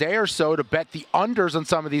last day or so to bet the unders on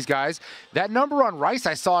some of these guys. That number on Rice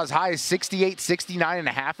I saw as high as 68,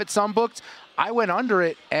 69.5 at some books. I went under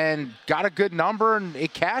it and got a good number, and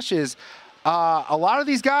it cashes. A lot of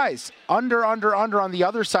these guys, under on the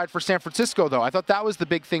other side for San Francisco, though. I thought that was the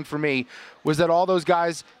big thing for me, was that all those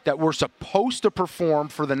guys that were supposed to perform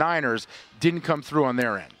for the Niners didn't come through on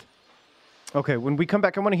their end. Okay, when we come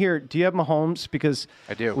back, I want to hear, do you have Mahomes? Because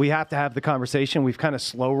I do. We have to have the conversation. We've kind of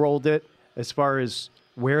slow-rolled it as far as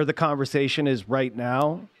where the conversation is right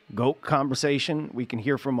now. GOAT conversation. We can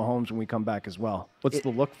hear from Mahomes when we come back as well. What's the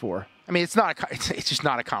look for? I mean, it's just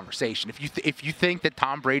not a conversation. If you think that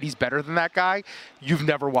Tom Brady's better than that guy, you've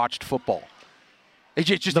never watched football.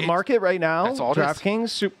 The market right now,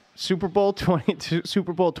 DraftKings, Super Bowl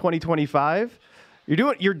 2025.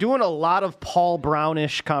 You're doing a lot of Paul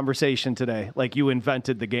Brownish conversation today, like you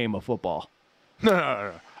invented the game of football.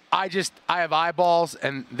 No. I have eyeballs,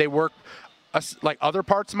 and they work. Like other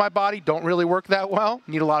parts of my body don't really work that well.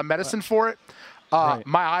 Need a lot of medicine for it. Right.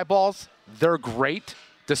 My eyeballs, they're great,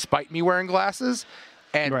 despite me wearing glasses.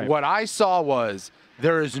 And what I saw was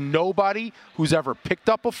there is nobody who's ever picked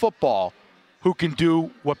up a football who can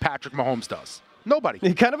do what Patrick Mahomes does. Nobody.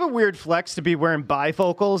 It's kind of a weird flex to be wearing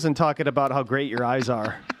bifocals and talking about how great your eyes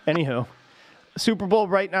are. Anywho, Super Bowl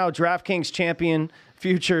right now, DraftKings champion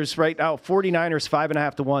futures right now, 49ers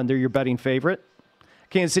 5.5 to 1. They're your betting favorite.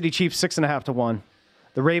 Kansas City Chiefs 6.5 to 1.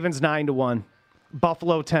 The Ravens 9 to 1.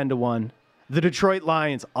 Buffalo 10 to 1. The Detroit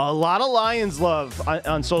Lions. A lot of Lions love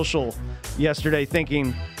on social yesterday,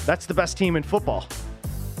 thinking that's the best team in football.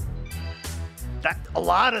 A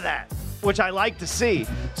lot of that, which I like to see,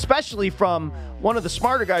 especially from one of the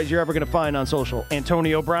smarter guys you're ever going to find on social,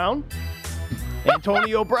 Antonio Brown.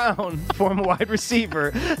 Antonio Brown, former wide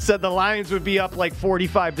receiver, said the Lions would be up like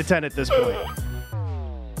 45 to 10 at this point.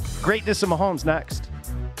 Greatness of Mahomes next.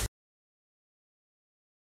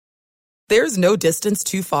 There's no distance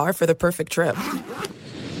too far for the perfect trip.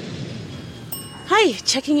 Hi,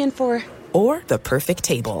 checking in for... Or the perfect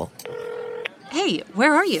table. Hey,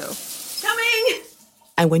 where are you? Coming!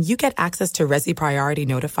 And when you get access to Resi Priority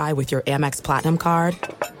Notify with your Amex Platinum card...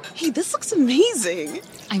 Hey, this looks amazing.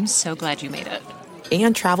 I'm so glad you made it.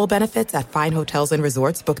 And travel benefits at fine hotels and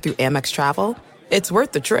resorts booked through Amex Travel, it's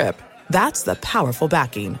worth the trip. That's the powerful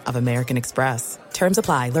backing of American Express. Terms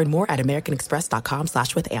apply. Learn more at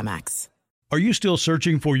americanexpress.com/withAmex. Are you still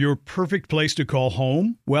searching for your perfect place to call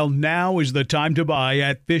home? Well, now is the time to buy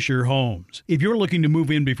at Fisher Homes. If you're looking to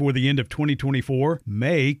move in before the end of 2024,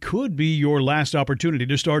 May could be your last opportunity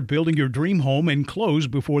to start building your dream home and close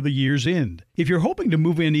before the year's end. If you're hoping to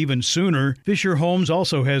move in even sooner, Fisher Homes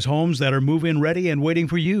also has homes that are move-in ready and waiting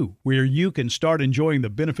for you, where you can start enjoying the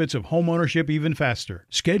benefits of homeownership even faster.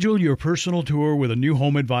 Schedule your personal tour with a new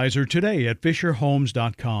home advisor today at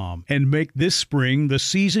FisherHomes.com and make this spring the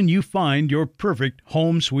season you find your perfect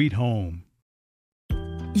home sweet home.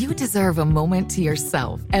 You deserve a moment to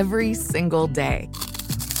yourself every single day.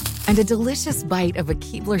 And a delicious bite of a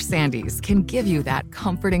Keebler Sandies can give you that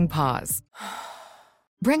comforting pause.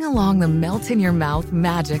 Bring along the melt-in-your-mouth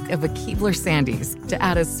magic of a Keebler Sandies to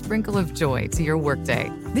add a sprinkle of joy to your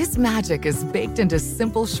workday. This magic is baked into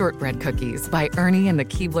simple shortbread cookies by Ernie and the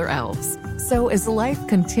Keebler Elves. So as life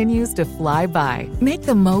continues to fly by, make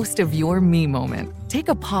the most of your me moment. Take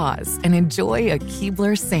a pause and enjoy a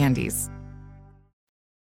Keebler Sandies.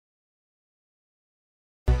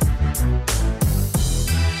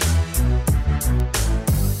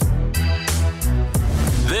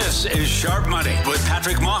 This is Sharp Money with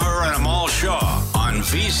Patrick Maher and Amal Shaw on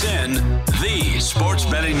VSiN, the Sports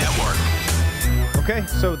Betting Network. Okay,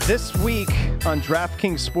 so this week on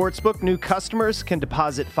DraftKings Sportsbook, new customers can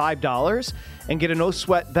deposit $5 and get a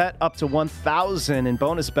no-sweat bet up to $1,000 in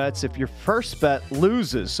bonus bets if your first bet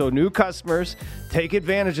loses. So new customers, take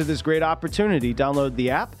advantage of this great opportunity. Download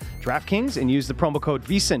the app, DraftKings, and use the promo code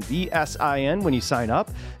VSiN, V-S-I-N, when you sign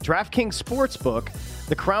up. DraftKings Sportsbook,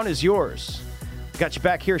 the crown is yours. Got you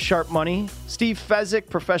back here, Sharp Money. Steve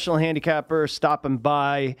Fezzik, professional handicapper, stopping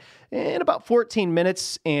by in about 14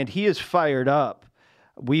 minutes, and he is fired up.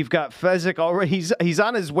 We've got Fezzik already. He's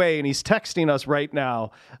on his way, and he's texting us right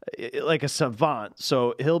now like a savant.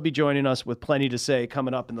 So he'll be joining us with plenty to say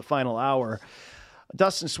coming up in the final hour.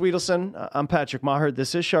 Dustin Sweetelson, I'm Patrick Maher.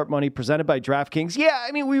 This is Sharp Money presented by DraftKings. Yeah,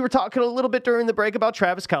 I mean, we were talking a little bit during the break about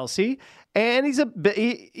Travis Kelce, and he's a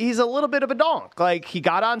little bit of a donk. Like, he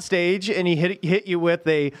got on stage and he hit you with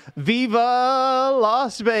a Viva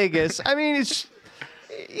Las Vegas. I mean, he's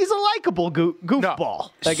a likable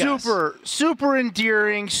goofball. No, super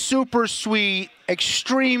endearing, super sweet,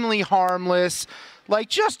 extremely harmless, like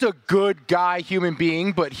just a good guy, human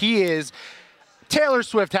being, but he is. Taylor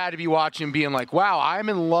Swift had to be watching being like, wow, I'm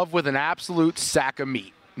in love with an absolute sack of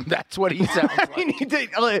meat. That's what he sounds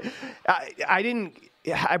like.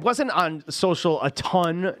 I wasn't on social a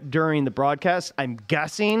ton during the broadcast. I'm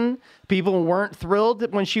guessing people weren't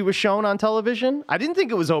thrilled when she was shown on television. I didn't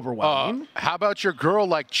think it was overwhelming. How about your girl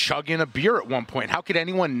like chugging a beer at one point? How could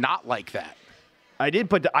anyone not like that? I did,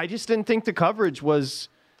 but I just didn't think the coverage was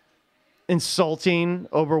insulting,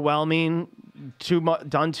 overwhelming,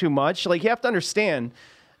 done too much. Like, you have to understand,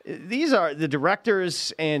 these are the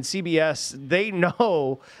directors and CBS. They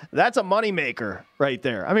know that's a moneymaker right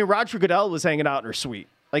there. I mean, Roger Goodell was hanging out in her suite.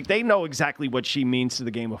 Like, they know exactly what she means to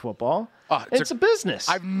the game of football. It's a business.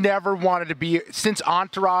 I've never wanted to be, since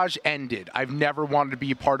Entourage ended, I've never wanted to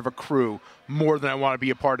be a part of a crew more than I want to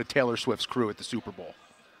be a part of Taylor Swift's crew at the Super Bowl.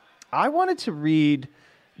 I wanted to read,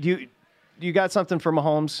 you got something for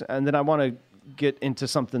Mahomes? And then I want to get into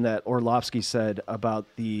something that Orlovsky said about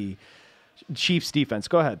the Chiefs defense.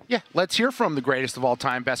 Go ahead. Yeah, let's hear from the greatest of all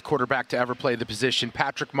time, best quarterback to ever play the position,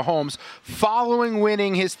 Patrick Mahomes, following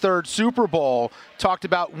winning his third Super Bowl, talked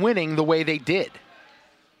about winning the way they did.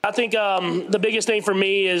 I think the biggest thing for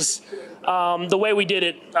me is the way we did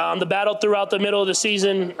it, the battle throughout the middle of the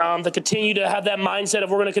season, to continue to have that mindset of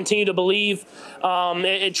we're going to continue to believe.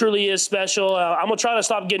 It truly is special. I'm going to try to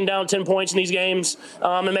stop getting down 10 points in these games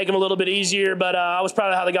and make them a little bit easier, but I was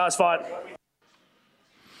proud of how the guys fought.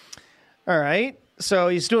 All right. So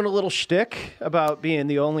he's doing a little shtick about being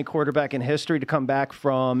the only quarterback in history to come back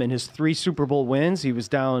from, in his 3 Super Bowl wins, he was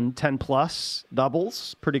down 10-plus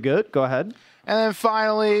doubles. Pretty good. Go ahead. And then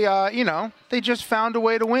finally, they just found a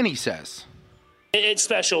way to win, he says. It's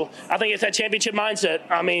special. I think it's that championship mindset.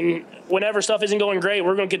 I mean, whenever stuff isn't going great,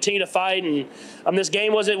 we're going to continue to fight. And this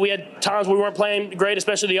game we had times we weren't playing great,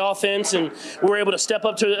 especially the offense, and we were able to step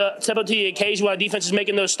up to the occasion while the defense is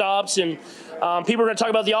making those stops. And people are going to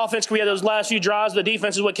talk about the offense. We had those last few drives. The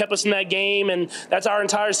defense is what kept us in that game, and that's our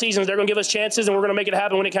entire season. They're going to give us chances, and we're going to make it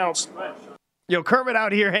happen when it counts. Yo, Kermit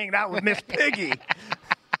out here hanging out with Miss Piggy.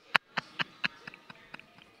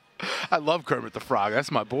 I love Kermit the Frog.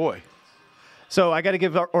 That's my boy. So I got to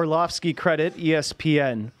give Orlovsky credit,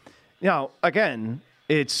 ESPN. Now, again,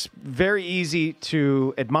 it's very easy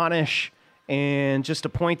to admonish and just to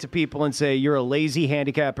point to people and say you're a lazy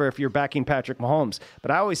handicapper if you're backing Patrick Mahomes.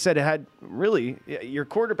 But I always said your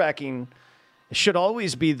quarterbacking should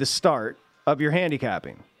always be the start of your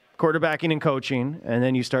handicapping. Quarterbacking and coaching, and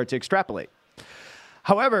then you start to extrapolate.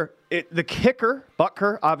 However, the kicker,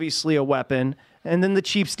 Butker, obviously a weapon, and then the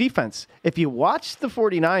Chiefs defense. If you watch the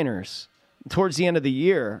 49ers towards the end of the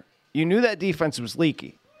year, you knew that defense was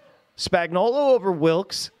leaky. Spagnuolo over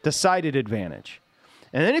Wilkes, decided advantage.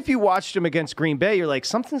 And then if you watched him against Green Bay, you're like,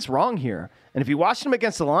 something's wrong here. And if you watched him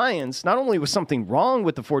against the Lions, not only was something wrong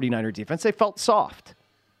with the 49er defense, they felt soft.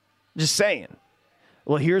 Just saying.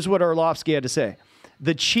 Well, here's what Orlovsky had to say.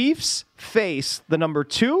 The Chiefs face the number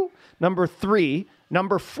 2, number 3,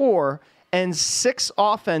 number 4, and 6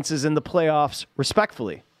 offenses in the playoffs,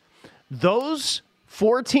 respectfully. Those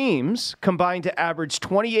 4 teams combined to average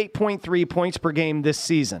 28.3 points per game this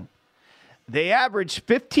season. They averaged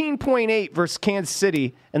 15.8 versus Kansas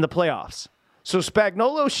City in the playoffs. So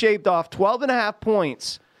Spagnuolo shaved off 12.5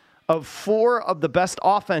 points of 4 of the best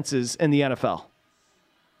offenses in the NFL.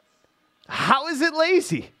 How is it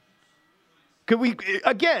lazy?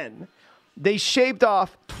 They shaved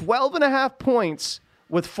off 12.5 points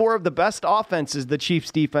with 4 of the best offenses, the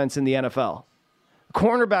Chiefs defense in the NFL.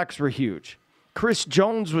 Cornerbacks were huge. Chris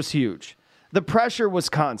Jones was huge. The pressure was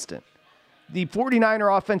constant. The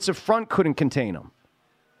 49er offensive front couldn't contain them.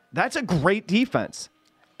 That's a great defense.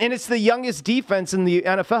 And it's the youngest defense in the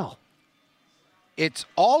NFL. It's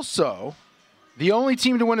also the only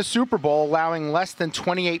team to win a Super Bowl allowing less than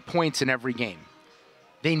 28 points in every game.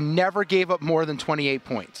 They never gave up more than 28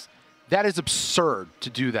 points. That is absurd to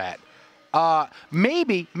do that.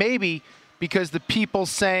 Maybe because the people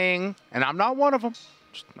saying, and I'm not one of them,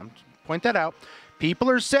 I'm point that out, people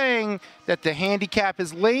are saying that the handicap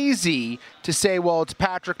is lazy to say, well, it's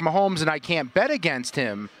Patrick Mahomes and I can't bet against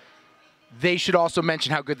him. They should also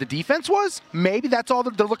mention how good the defense was. Maybe that's all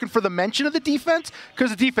they're looking for, the mention of the defense, because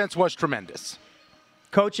the defense was tremendous.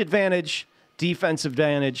 Coach advantage, defense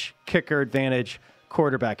advantage, kicker advantage,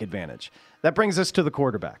 quarterback advantage. That brings us to the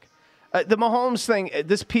quarterback. The Mahomes thing,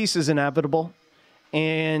 this piece is inevitable.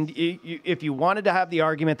 And if you wanted to have the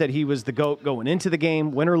argument that he was the GOAT going into the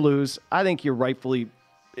game, win or lose, I think you're rightfully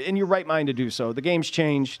in your right mind to do so. The game's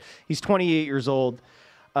changed. He's 28 years old.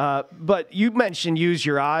 But you mentioned use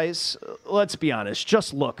your eyes. Let's be honest.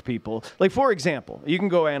 Just look, people. Like, for example, you can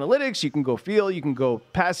go analytics, you can go field, you can go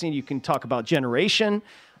passing, you can talk about generation.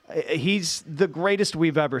 He's the greatest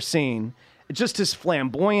we've ever seen. Just his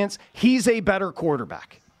flamboyance. He's a better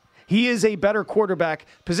quarterback. He is a better quarterback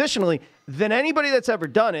positionally than anybody that's ever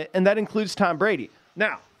done it, and that includes Tom Brady.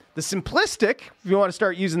 Now, the simplistic, if you want to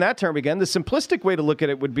start using that term again, the simplistic way to look at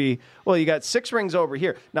it would be, well, you got 6 rings over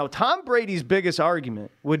here. Now, Tom Brady's biggest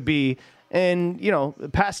argument would be, and,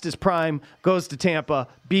 past his prime, goes to Tampa,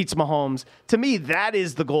 beats Mahomes. To me, that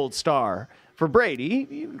is the gold star for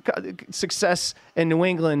Brady. Success in New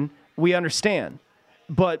England, we understand.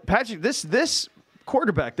 But, Patrick, this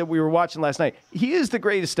quarterback that we were watching last night, he is the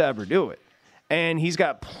greatest to ever do it. And he's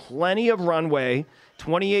got plenty of runway,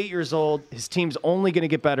 28 years old. His team's only going to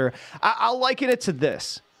get better. I'll liken it to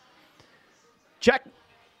this. Jack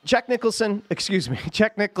Nicklaus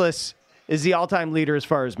is the all-time leader as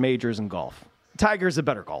far as majors in golf. Tiger's a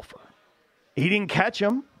better golfer. He didn't catch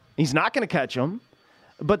him. He's not going to catch him.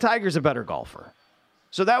 But Tiger's a better golfer.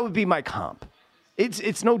 So that would be my comp.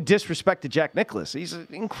 It's no disrespect to Jack Nicklaus. He's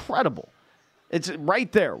incredible. It's right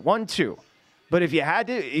there, 1-2. But if you had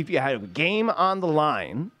a game on the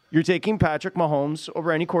line, you're taking Patrick Mahomes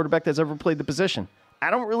over any quarterback that's ever played the position. I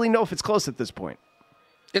don't really know if it's close at this point.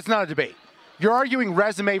 It's not a debate. You're arguing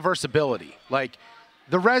resume versus ability. Like,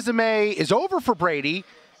 the resume is over for Brady,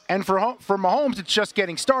 and for Mahomes, it's just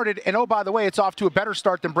getting started. And, oh, by the way, it's off to a better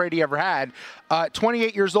start than Brady ever had.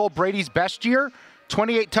 28 years old, Brady's best year,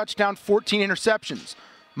 28 touchdowns, 14 interceptions.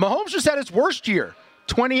 Mahomes just had his worst year.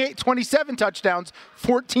 27 touchdowns,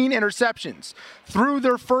 14 interceptions. Through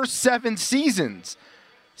their first 7 seasons,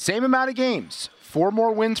 same amount of games, 4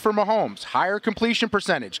 more wins for Mahomes, higher completion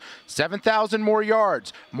percentage, 7,000 more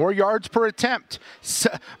yards per attempt,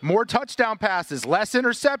 more touchdown passes, less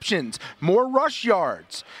interceptions, more rush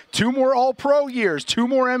yards, 2 more All-Pro years, 2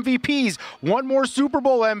 more MVPs, 1 more Super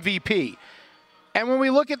Bowl MVP. And when we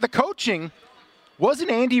look at the coaching,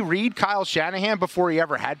 wasn't Andy Reid Kyle Shanahan before he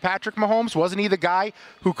ever had Patrick Mahomes? Wasn't he the guy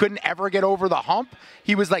who couldn't ever get over the hump?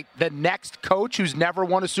 He was like the next coach who's never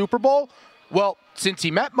won a Super Bowl? Well, since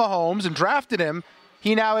he met Mahomes and drafted him,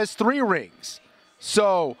 he now has 3 rings.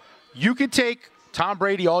 So you could take Tom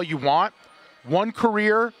Brady all you want. 1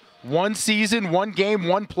 career, 1 season, 1 game,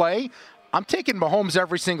 1 play. I'm taking Mahomes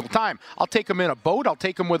every single time. I'll take him in a boat. I'll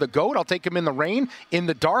take him with a goat. I'll take him in the rain, in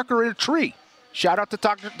the dark, or in a tree. Shout out to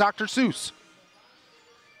Dr. Seuss.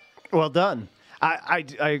 Well done. I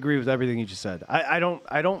agree with everything you just said. I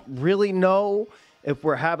don't really know if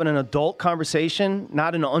we're having an adult conversation,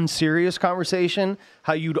 not an unserious conversation,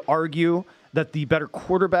 how you'd argue that the better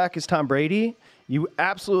quarterback is Tom Brady. You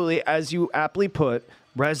absolutely, as you aptly put,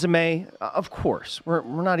 resume, of course. We're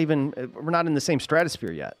not in the same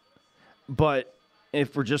stratosphere yet. But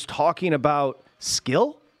if we're just talking about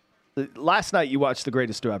skill, last night you watched the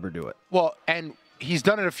greatest to ever do it. Well, and he's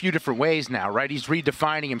done it a few different ways now, right? He's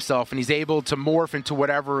redefining himself, and he's able to morph into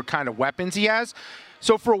whatever kind of weapons he has.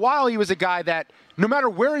 So for a while, he was a guy that no matter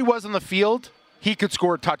where he was on the field, he could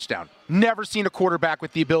score a touchdown. Never seen a quarterback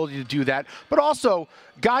with the ability to do that. But also,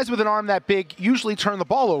 guys with an arm that big usually turn the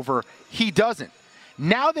ball over. He doesn't.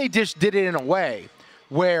 Now they just did it in a way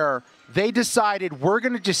where they decided we're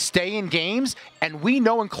going to just stay in games, and we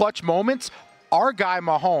know in clutch moments, our guy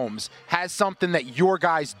Mahomes has something that your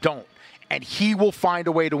guys don't. And he will find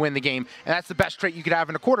a way to win the game. And that's the best trait you could have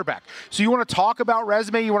in a quarterback. So you want to talk about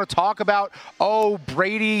resume? You want to talk about,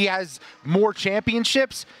 Brady has more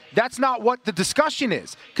championships? That's not what the discussion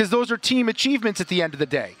is, because those are team achievements at the end of the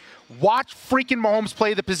day. Watch freaking Mahomes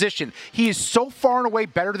play the position. He is so far and away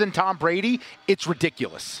better than Tom Brady, it's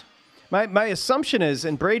ridiculous. My assumption is,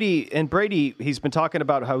 and Brady, he's been talking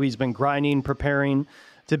about how he's been grinding, preparing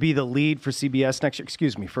to be the lead for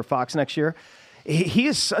for Fox next year. He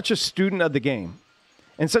is such a student of the game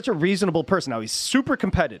and such a reasonable person. Now, he's super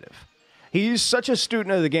competitive. He's such a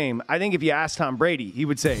student of the game. I think if you ask Tom Brady, he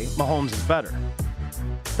would say Mahomes is better.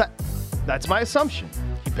 That's my assumption.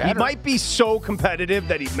 He might be so competitive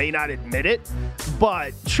that he may not admit it,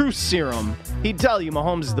 but truth serum, he'd tell you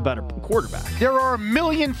Mahomes is the better quarterback. There are a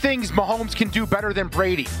million things Mahomes can do better than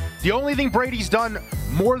Brady. The only thing Brady's done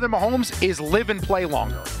more than Mahomes is live and play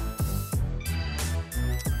longer.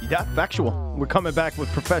 Yeah, factual. We're coming back with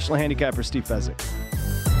professional handicapper Steve Fezzik.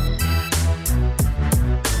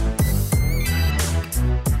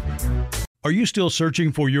 Are Are you still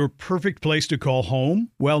searching for your perfect place to call home?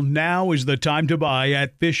 Well, now is the time to buy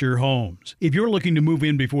at Fisher Homes. If you're looking to move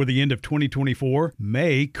in before the end of 2024,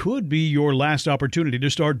 May could be your last opportunity to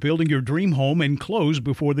start building your dream home and close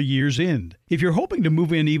before the year's end. If you're hoping to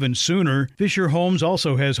move in even sooner, Fisher Homes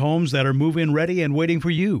also has homes that are move-in ready and waiting for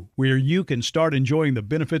you, where you can start enjoying the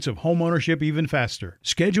benefits of homeownership even faster.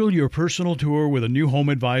 Schedule your personal tour with a new home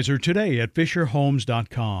advisor today at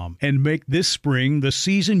FisherHomes.com and make this spring the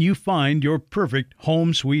season you find your perfect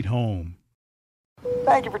home sweet home.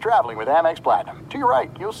 Thank you for traveling with Amex Platinum. To your right,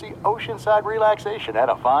 you'll see oceanside relaxation at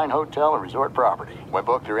a fine hotel and resort property. When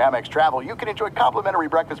booked through Amex Travel, you can enjoy complimentary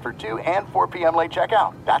breakfast for 2 and 4 p.m. late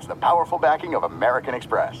checkout. That's the powerful backing of American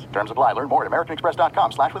Express. Terms apply. Learn more at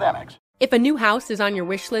americanexpress.com/withAmex. If a new house is on your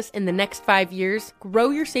wish list in the next 5 years,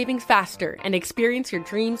 grow your savings faster and experience your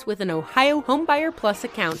dreams with an Ohio Homebuyer Plus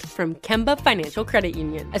account from Kemba Financial Credit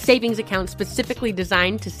Union. A savings account specifically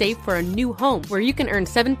designed to save for a new home, where you can earn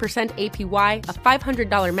 7% APY, a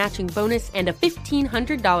 $500 matching bonus, and a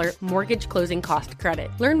 $1,500 mortgage closing cost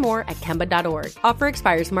credit. Learn more at Kemba.org. Offer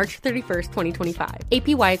expires March 31st, 2025.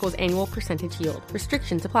 APY equals annual percentage yield.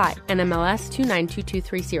 Restrictions apply. NMLS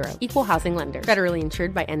 292230. Equal housing lender. Federally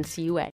insured by NCUA.